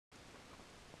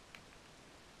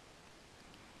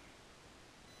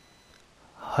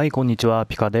はい、こんにちは、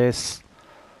ピカです。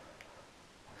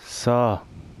さあ、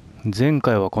前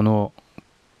回はこの、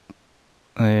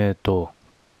えっと、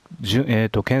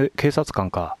警察官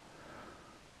か。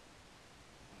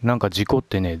なんか事故っ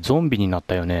てね、ゾンビになっ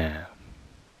たよね。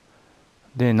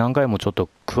で、何回もちょっと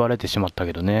食われてしまった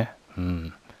けどね。う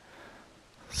ん。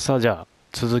さあ、じゃあ、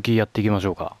続きやっていきまし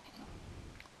ょうか。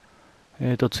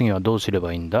次はどうすれ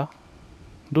ばいいんだ？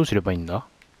どうすればいいんだ？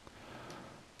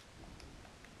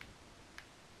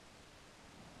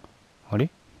あれ？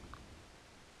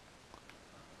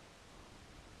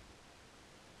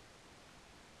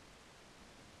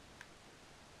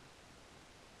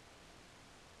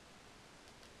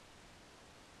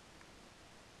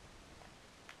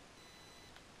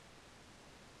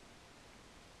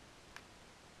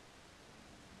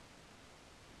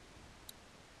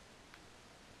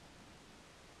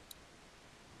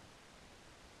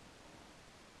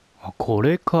あ、こ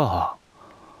れか。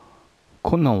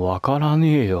こんなんわから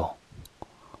ねえよ。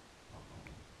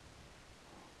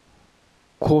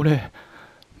これ、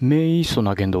メイソ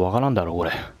なけんどわからんだろ、こ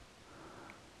れ。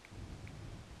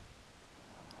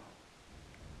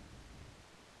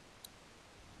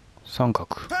三角。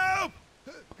Help!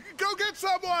 Go get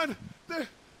someone!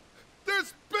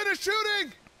 There's been a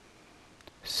shooting!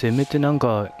 せめてなん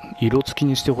か色付き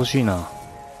にしてほしいな、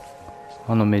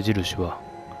あの目印は。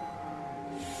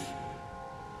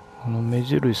あの目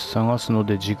印探すの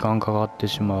で時間かかって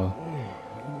しまう。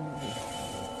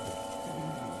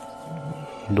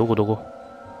どこどこ？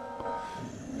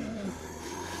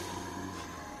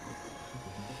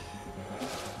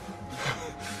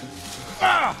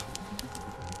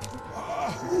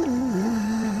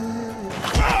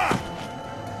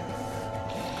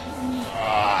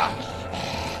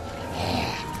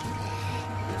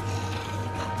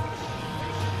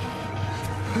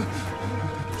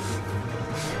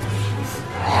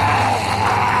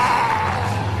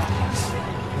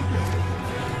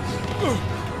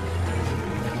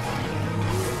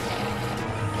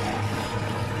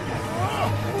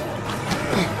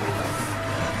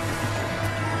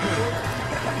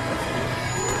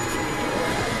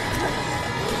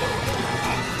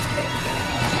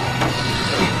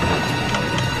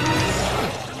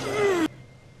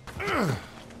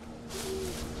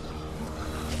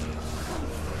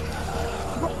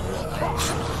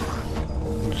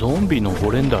ゾンビ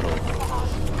登れんだろ。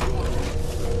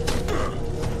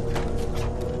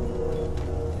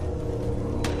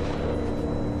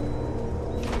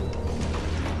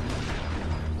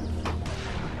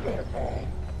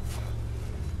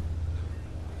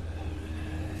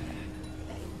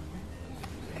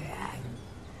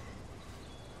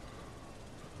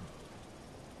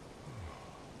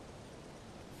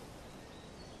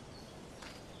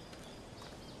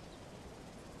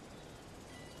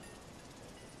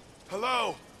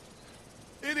Hello?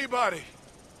 Anybody?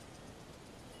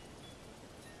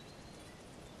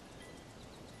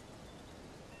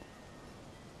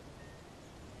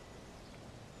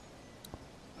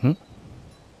 ん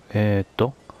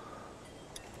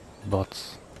バ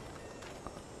ツ。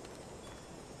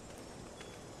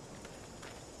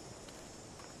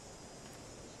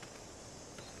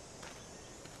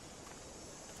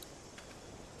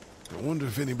I wonder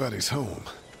if anybody's home.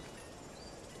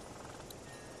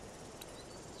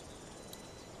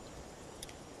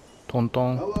 トント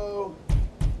ン。 Hello?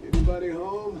 Anybody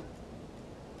home?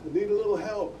 I need a little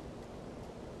help.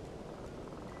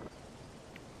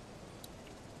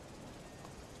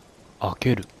 開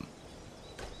ける。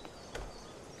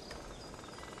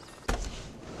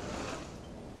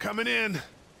Coming in.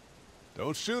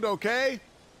 Don't shoot, okay?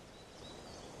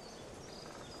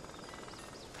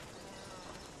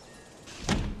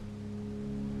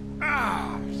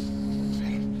 Ah!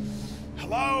 Shit.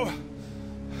 Hello?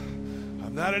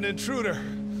 I'm not an intruder.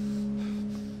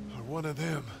 Or one of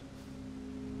them.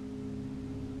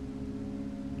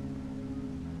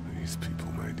 These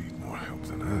people might need more help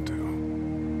than I do.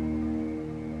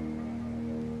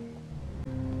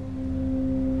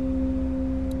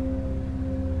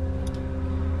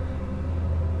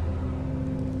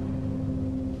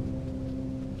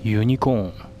 ユニコー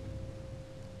ン。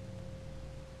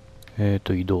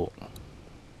移動。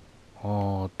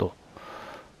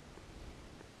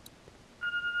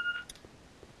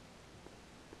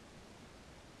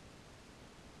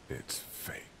It's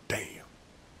fake. Damn.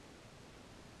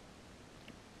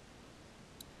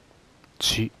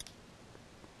 血。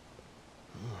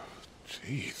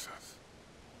 Jesus.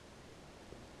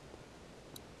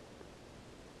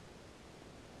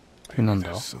 なん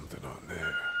だ？ There's something on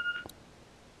there.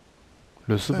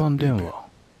 留守番電話。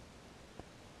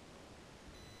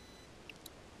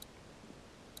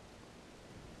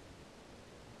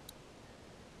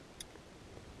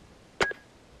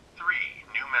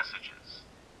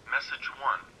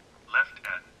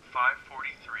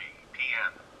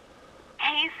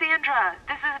Sandra,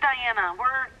 this is Diana.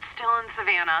 We're still in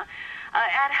Savannah.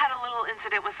 Ed had a little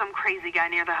incident with some crazy guy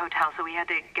near the hotel, so we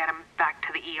had to get him back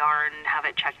to the ER and have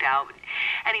it checked out.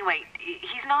 Anyway,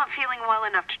 he's not feeling well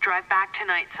enough to drive back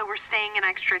tonight, so we're staying an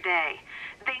extra day.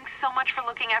 Thanks so much for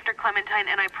looking after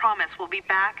Clementine, and I promise we'll be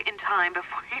back in time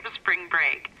before your spring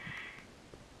break.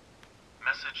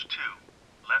 Message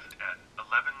 2. Left at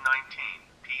 11:19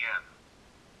 p.m.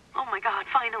 Oh my God,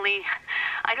 finally.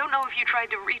 I don't know if you tried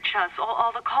to reach us.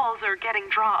 All the calls are getting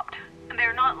dropped.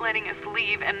 They're not letting us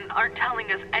leave and aren't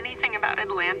telling us anything about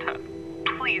Atlanta.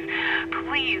 Please,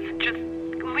 please, just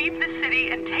leave the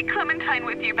city and take Clementine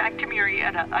with you back to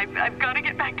Murrieta. I've got to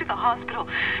get back to the hospital.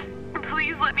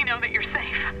 Please let me know that you're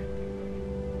safe.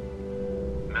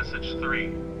 Message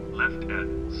 3. Left at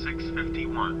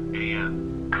 6:51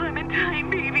 a.m. Clementine,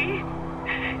 baby.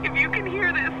 If you can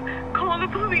hear this, call the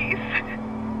police.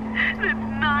 That's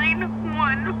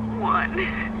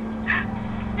 911.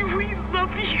 We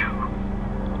love you.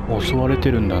 襲われて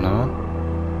るんだな。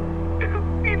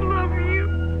 We love you.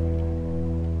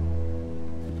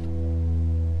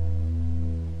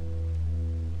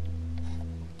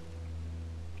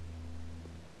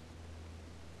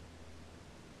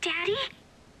 Daddy?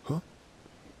 Huh?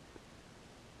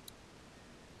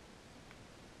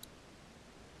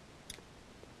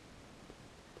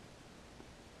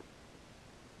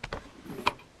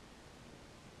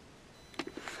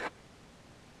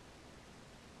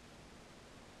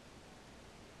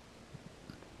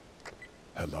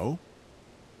 Hello?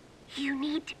 You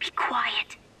need to be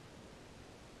quiet.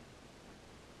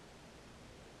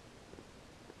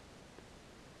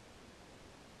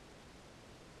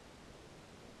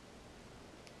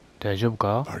 大丈夫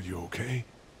か？ Are you okay?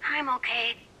 I'm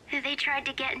okay. They tried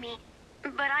to get me,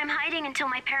 but I'm hiding until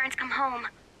my parents come home.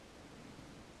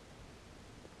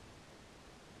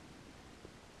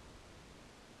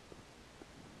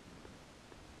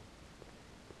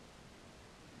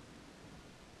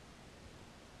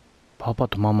 Papa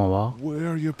とママは？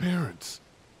 Where are your parents?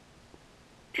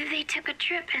 They took a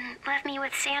trip and left me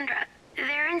with Sandra.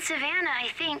 They're in Savannah, I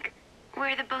think,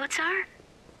 where the boats are.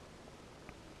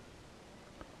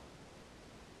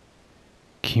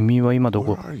 君は今ど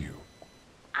こ？ Where are you?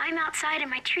 I'm outside in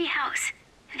my treehouse.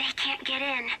 They can't get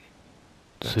in.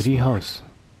 ツリーハウス。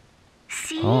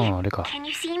 See? ああ、あれか。 Can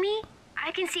you see me?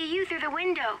 I can see you through the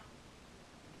window.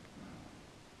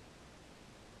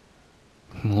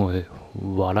 もう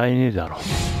笑えねえだろ。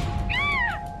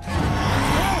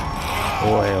おい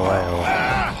おいおい。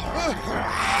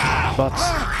バツ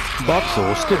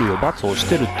押してるよ。バツ押し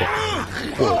てるって。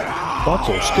おい、バ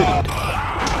ツ押してるって。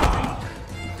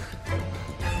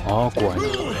ああ、怖いな。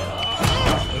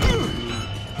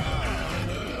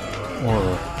おい、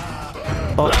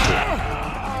バツ。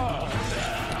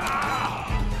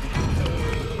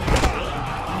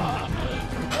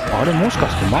あれ、もしか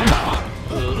してママ？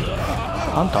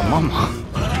あんたママ？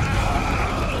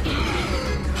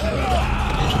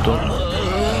ちょっと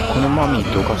このマミ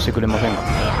ーどかしてくれませんか？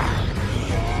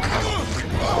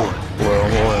おいおい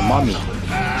おい、マミー、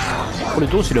これ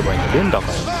どうすればいいんだ？連打か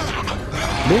よ。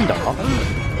連打か？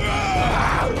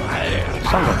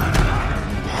三角。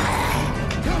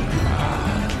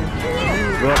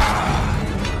うわ、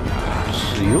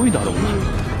強いだろうな。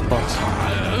バツ。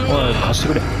おい、貸して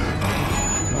くれ。バ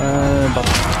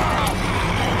ツ。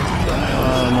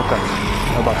もう一回。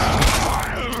バツ。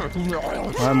も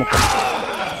う一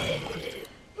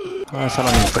回。さら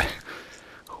にもう一回。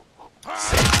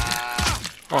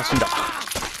死んだ。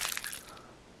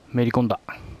めり込んだ。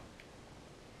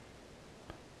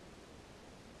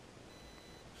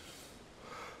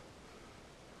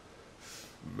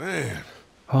Man.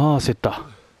 焦った。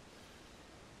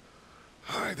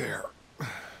Hi there.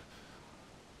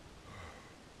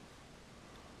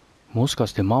 もしか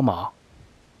してママ？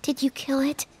 Did you kill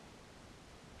it?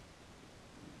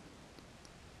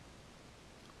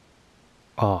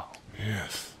 ああ。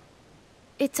 Yes.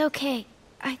 It's okay.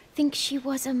 I think she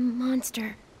was a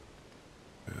monster.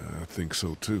 I think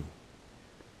so too.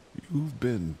 You've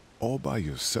been all by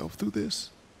yourself through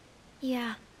this?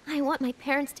 Yeah, I want my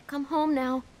parents to come home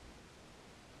now.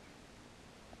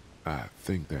 I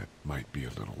think that might be a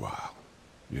little while,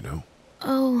 you know?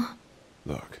 Oh.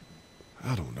 Look,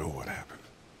 I don't know what happened,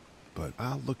 but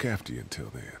I'll look after you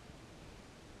until then.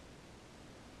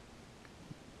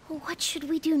 What should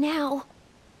we do now?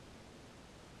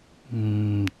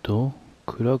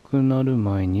 暗くなる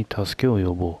前に助けを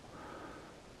呼ぼう。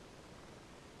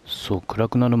そう、暗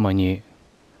くなる前に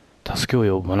助けを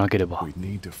呼ばなければ。 We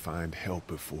need to find help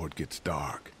before it gets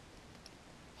dark.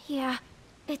 Yeah,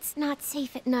 it's not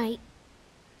safe at night.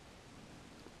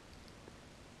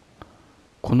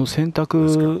 ここの選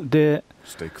択で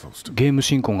Stay close to me. ゲーム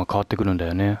進行が変わってくるんだ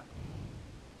よね。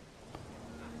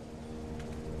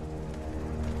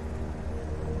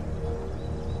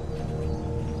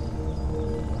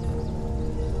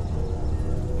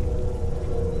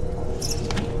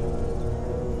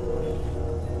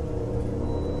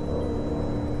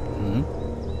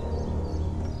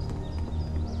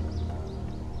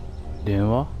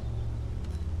電話？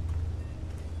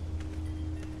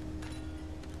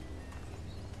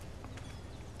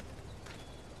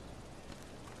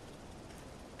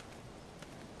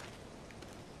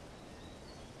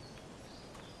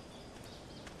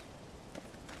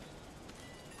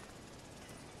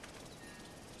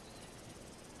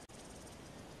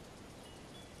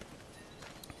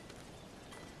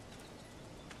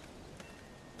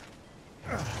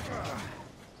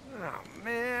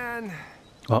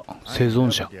あ、生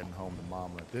存者。 Getting home to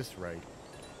Mama at this rate.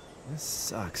 This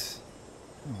sucks.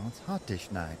 Oh, it's hot dish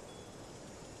night.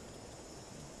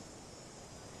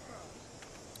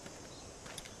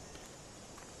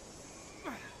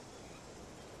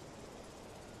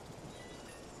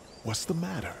 What's the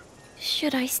matter?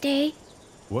 Should I stay?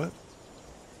 What?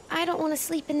 I don't want to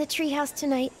sleep in the treehouse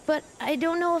tonight, but I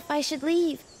don't know if I should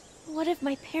leave. What if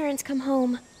my parents come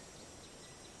home?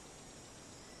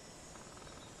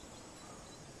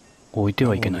 置いて I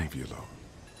はいけ won't ない。 leave you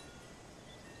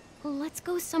alone. Let's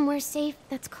go somewhere safe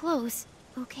that's close,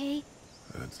 okay?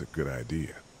 That's a good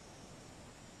idea.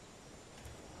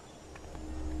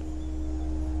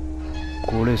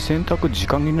 これ選択時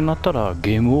間切れになったら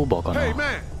ゲームオーバーかな。 Hey,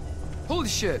 man! Holy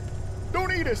shit! Don't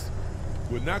eat us!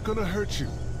 We're not gonna hurt you.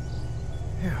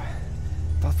 Yeah.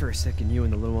 Thought for a second you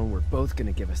and the little one were both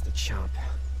gonna give us the chomp.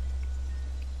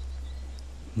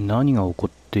 何が起こっ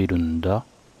ているんだ？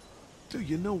 Do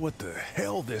you know what the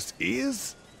hell this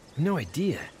is? No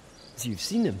idea. So you've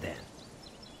seen them then.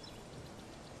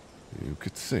 You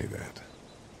could say that.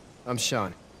 I'm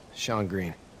Sean. Sean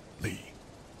Green. Lee,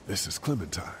 this is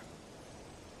Clementine.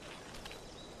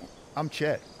 I'm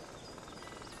Chet.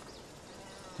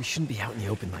 We shouldn't be out in the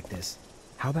open like this.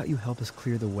 How about you help us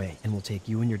clear the way, and we'll take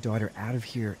you and your daughter out of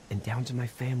here and down to my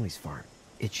family's farm.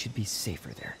 It should be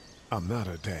safer there. I'm not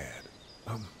her dad.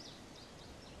 I'm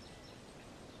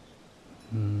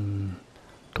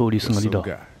通りすがり some だ。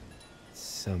 guy.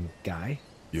 Some guy?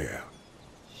 Yeah.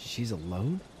 She's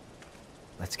alone?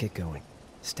 Let's get going.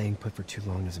 Staying put for too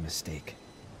long is a mistake.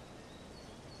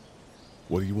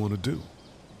 What do you want to do?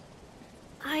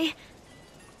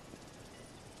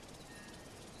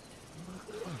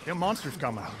 Them monsters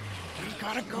come out. We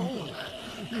gotta go.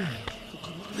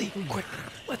 Lee, quick,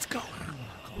 let's go.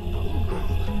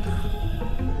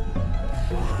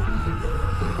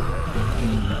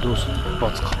 どうする？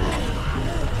罰か。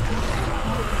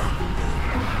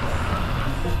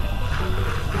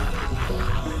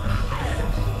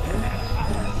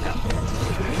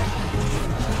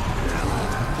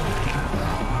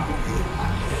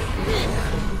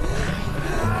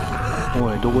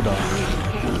おい、どこだ？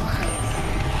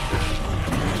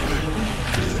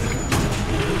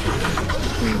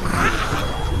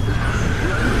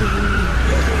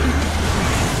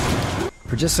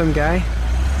 For just some guy,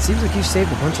 seems like you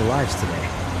saved a bunch of lives today.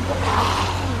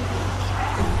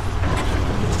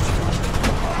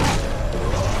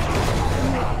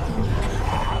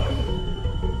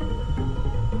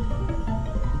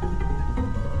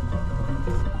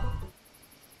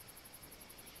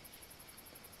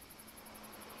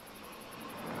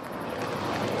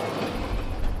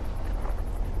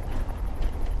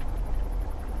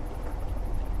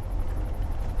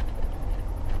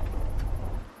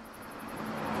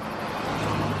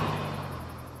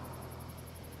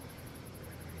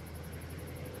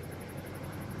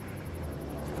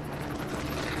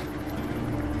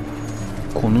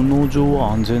「この農場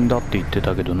は安全だ」って言って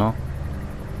たけどな。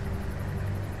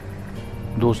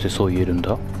どうしてそう言えるん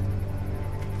だ？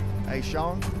 Hey,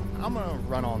 Sean, I'm gonna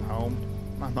run on home.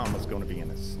 My mama's gonna be in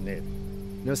a snit.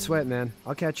 No sweat, man.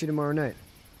 I'll catch you tomorrow night.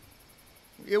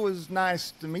 It was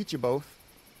nice to meet you both.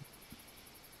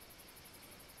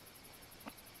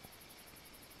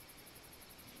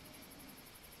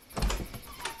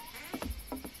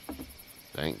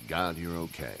 Thank God you're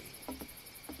okay.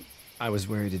 I was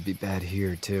worried it'd be bad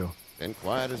here, too. Been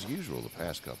quiet as usual the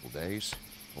past couple days.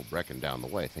 Old Brecken down the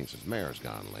way thinks his mare's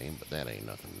gone lame, but that ain't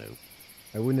nothing new.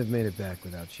 I wouldn't have made it back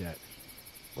without Chet.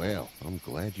 Well, I'm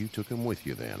glad you took him with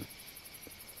you then.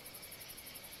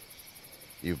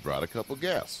 You've brought a couple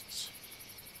guests.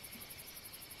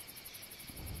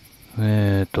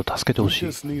 助けてほ We しい。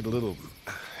 just need a little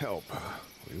help.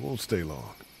 We won't stay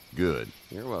long. Good.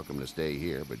 You're welcome to stay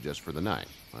here, but just for the night.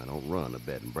 I don't run a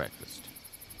bed and breakfast.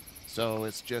 So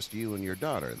it's just you and your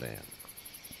daughter then?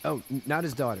 Oh, not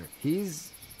his daughter.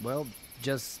 He's, well,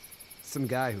 just some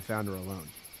guy who found her alone.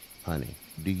 Honey,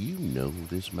 do you know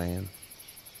this man?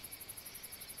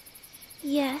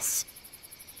 Yes.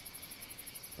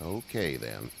 Okay,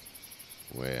 then.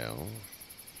 Well,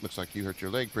 looks like you hurt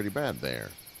your leg pretty bad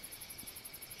there.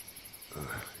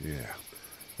 Yeah.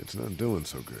 It's not doing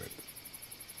so good.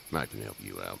 I can help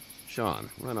you out. Sean,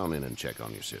 run on in and check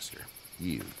on your sister.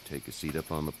 You, take a seat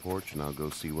up on the porch and I'll go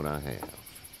see what I have.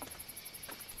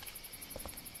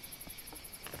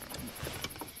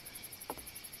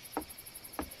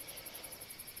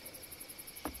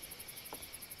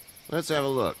 Let's have a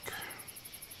look.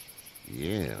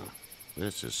 Yeah,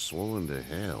 this is swollen to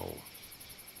hell.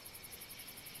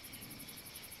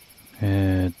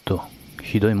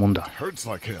 ひどいもんだ。 Hurts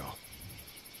like hell.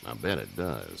 I bet it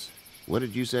does. What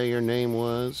did you say your name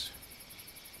was?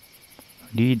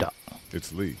 リーダー。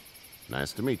 It's Lee.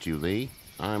 Nice to meet you, Lee.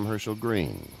 I'm Herschel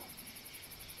Green.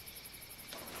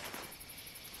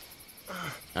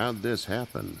 How'd this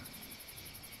happen?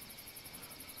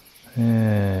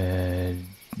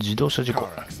 自動車事故。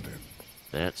 Car accident.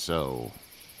 That's so.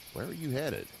 Where were you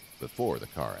headed before the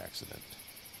car accident?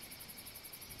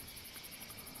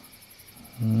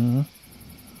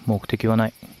 目的はな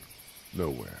い。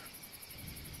 Nowhere.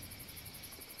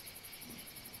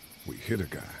 We hit a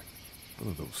guy. One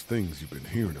of those things you've been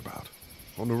hearing about.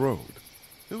 On the road.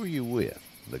 Who were you with?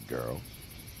 The girl?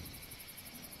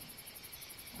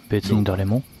 別に誰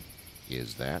も。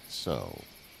 Is that so?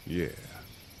 Yeah.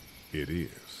 It is.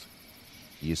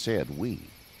 You said we.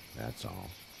 That's all.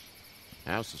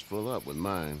 House is full up with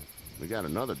mine. We got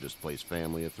another displaced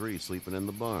family of 3 sleeping in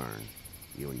the barn.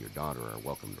 You and your daughter are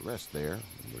welcome to rest there,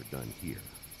 and we're done here.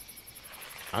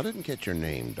 I didn't catch your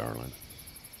name, darling.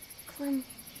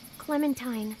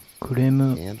 Clementine. クレー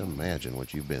ム、 Can't imagine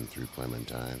what you've been through,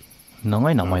 Clementine.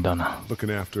 長い名前だな。 Looking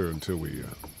after her until we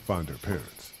find her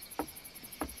parents.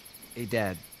 Hey,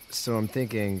 Dad. So I'm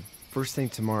thinking, first thing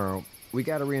tomorrow, we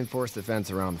gotta reinforce the fence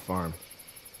around the farm.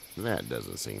 That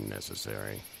doesn't seem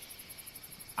necessary.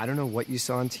 I don't know what you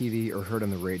saw on TV or heard on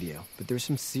the radio, but there's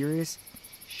some serious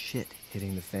shit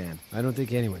hitting the fan. I don't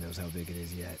think anyone knows how big it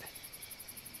is yet.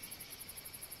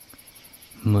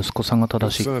 息子さんが Your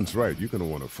正しい。 son's right. You're gonna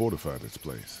want to fortify this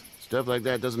place. Stuff like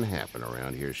that doesn't happen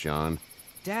around here, Sean.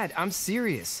 Dad, I'm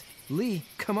serious. Lee,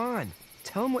 come on.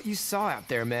 Tell him what you saw out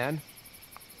there, man.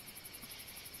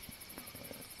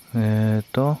 I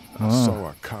saw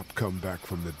a cop come back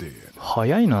from the dead.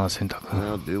 早いな、洗濯。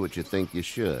 Well, do what you think you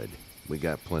should. We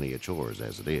got plenty of chores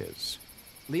as it is.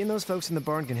 Lee and those folks in the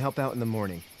barn can help out in the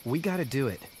morning. We gotta do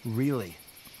it. Really.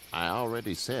 I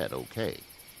already said okay.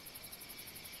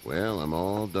 Well, I'm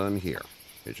all done here.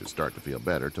 It should start to feel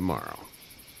better tomorrow.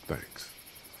 Thanks.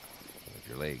 If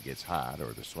your leg gets hot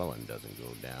or the swelling doesn't go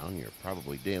down, you're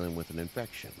probably dealing with an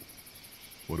infection.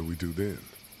 What do we do then?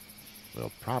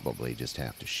 We'll probably just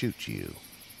have to shoot you.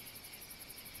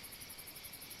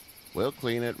 We'll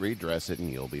clean it, redress it,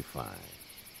 and you'll be fine.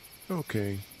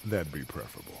 Okay, that'd be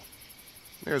preferable.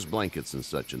 There's blankets and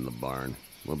such in the barn.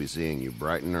 We'll be seeing you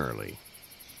bright and early.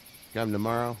 Come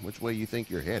tomorrow, which way you think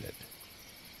you're headed?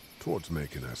 Towards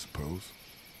Macon, I suppose.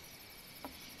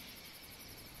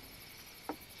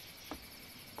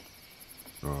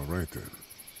 All right, then.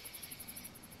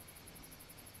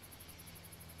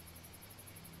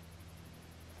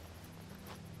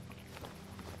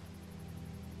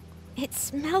 It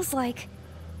smells like...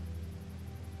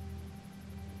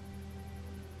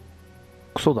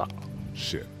 クソだ。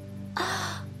 Shit.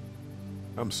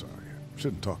 I'm sorry.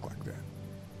 Shouldn't talk like that.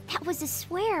 That was a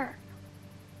swear.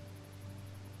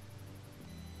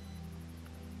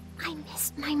 I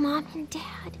missed my mom and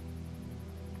dad.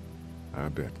 I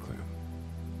bet, Clem.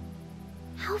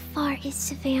 How far is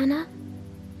Savannah?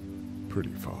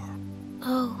 Pretty far.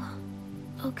 Oh,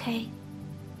 okay.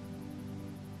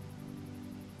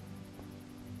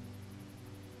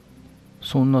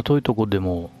 そんな遠いとこで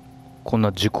もこん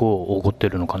な事故起こって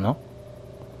るのかな。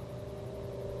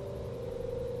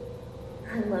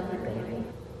 I love you, baby.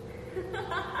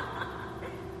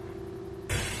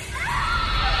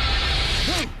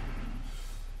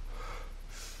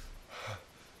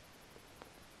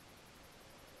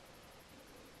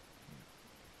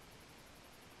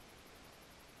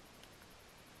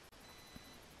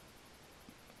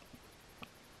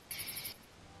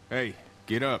 Hey,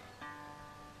 get up.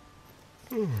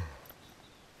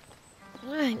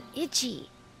 I'm itchy.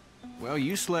 Well,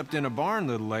 you slept in a barn,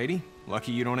 little lady.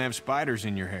 Lucky you don't have spiders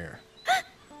in your hair.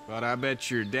 But I bet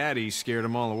your daddy scared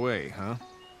them all away, huh?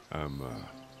 I'm,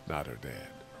 not her dad.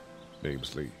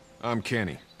 Name's Lee. I'm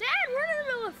Kenny. Dad, we're in the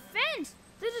middle of a fence.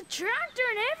 There's a tractor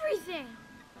and everything. saying?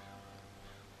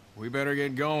 We better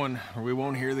get going, or we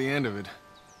won't hear the end of it.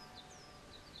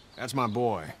 That's my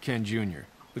boy, Ken Jr.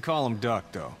 We call him Duck,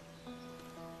 though.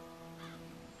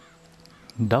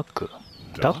 Duck?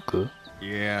 Duck?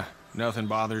 Yeah, nothing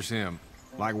bothers him.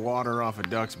 Like water off a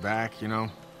duck's back, you know?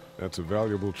 That's a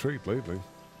valuable trait lately.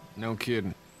 No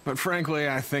kidding. But frankly,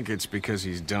 I think it's because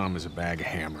he's dumb as a bag of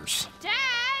hammers.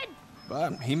 Dad!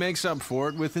 But he makes up for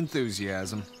it with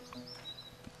enthusiasm.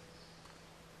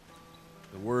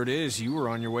 The word is you were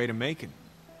on your way to Macon.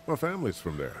 My family's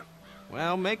from there.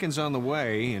 Well, Macon's on the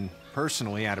way, and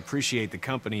personally, I'd appreciate the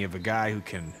company of a guy who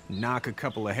can knock a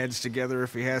couple of heads together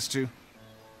if he has to.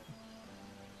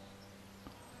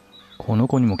 この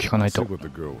子にも聞かない See と。 what the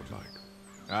girl would like.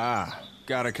 Ah,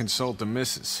 gotta consult the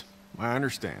missus. I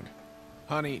understand.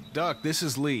 Honey, Duck, this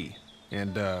is Lee.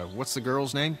 And, what's the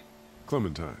girl's name?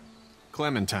 Clementine.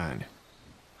 Clementine.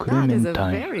 That is a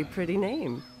Clementine. very pretty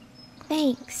name.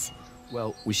 Thanks.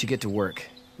 Well, we should get to work.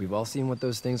 We've all seen what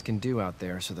those things can do out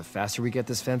there, so the faster we get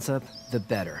this fence up, the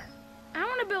better. I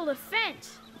want to build a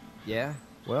fence. Yeah?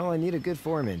 Well, I need a good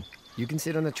foreman. You can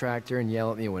sit on the tractor and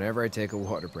yell at me whenever I take a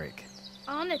water break.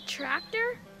 On the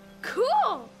tractor?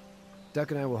 Cool!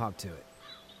 Duck and I will hop to it.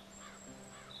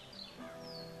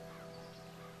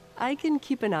 I can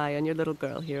keep an eye on your little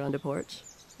girl here on the porch.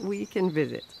 We can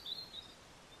visit.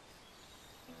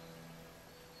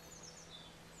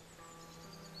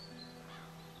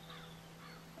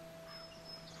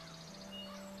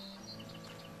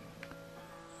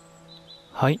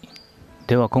はい。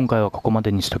では今回はここま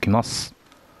でにしときます。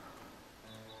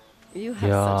いや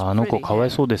ー、あの子かわ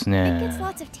いそうですね。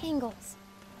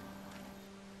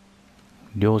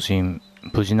両親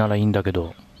無事ならいいんだけ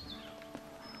ど。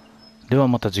では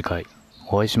また次回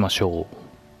お会いしましょう。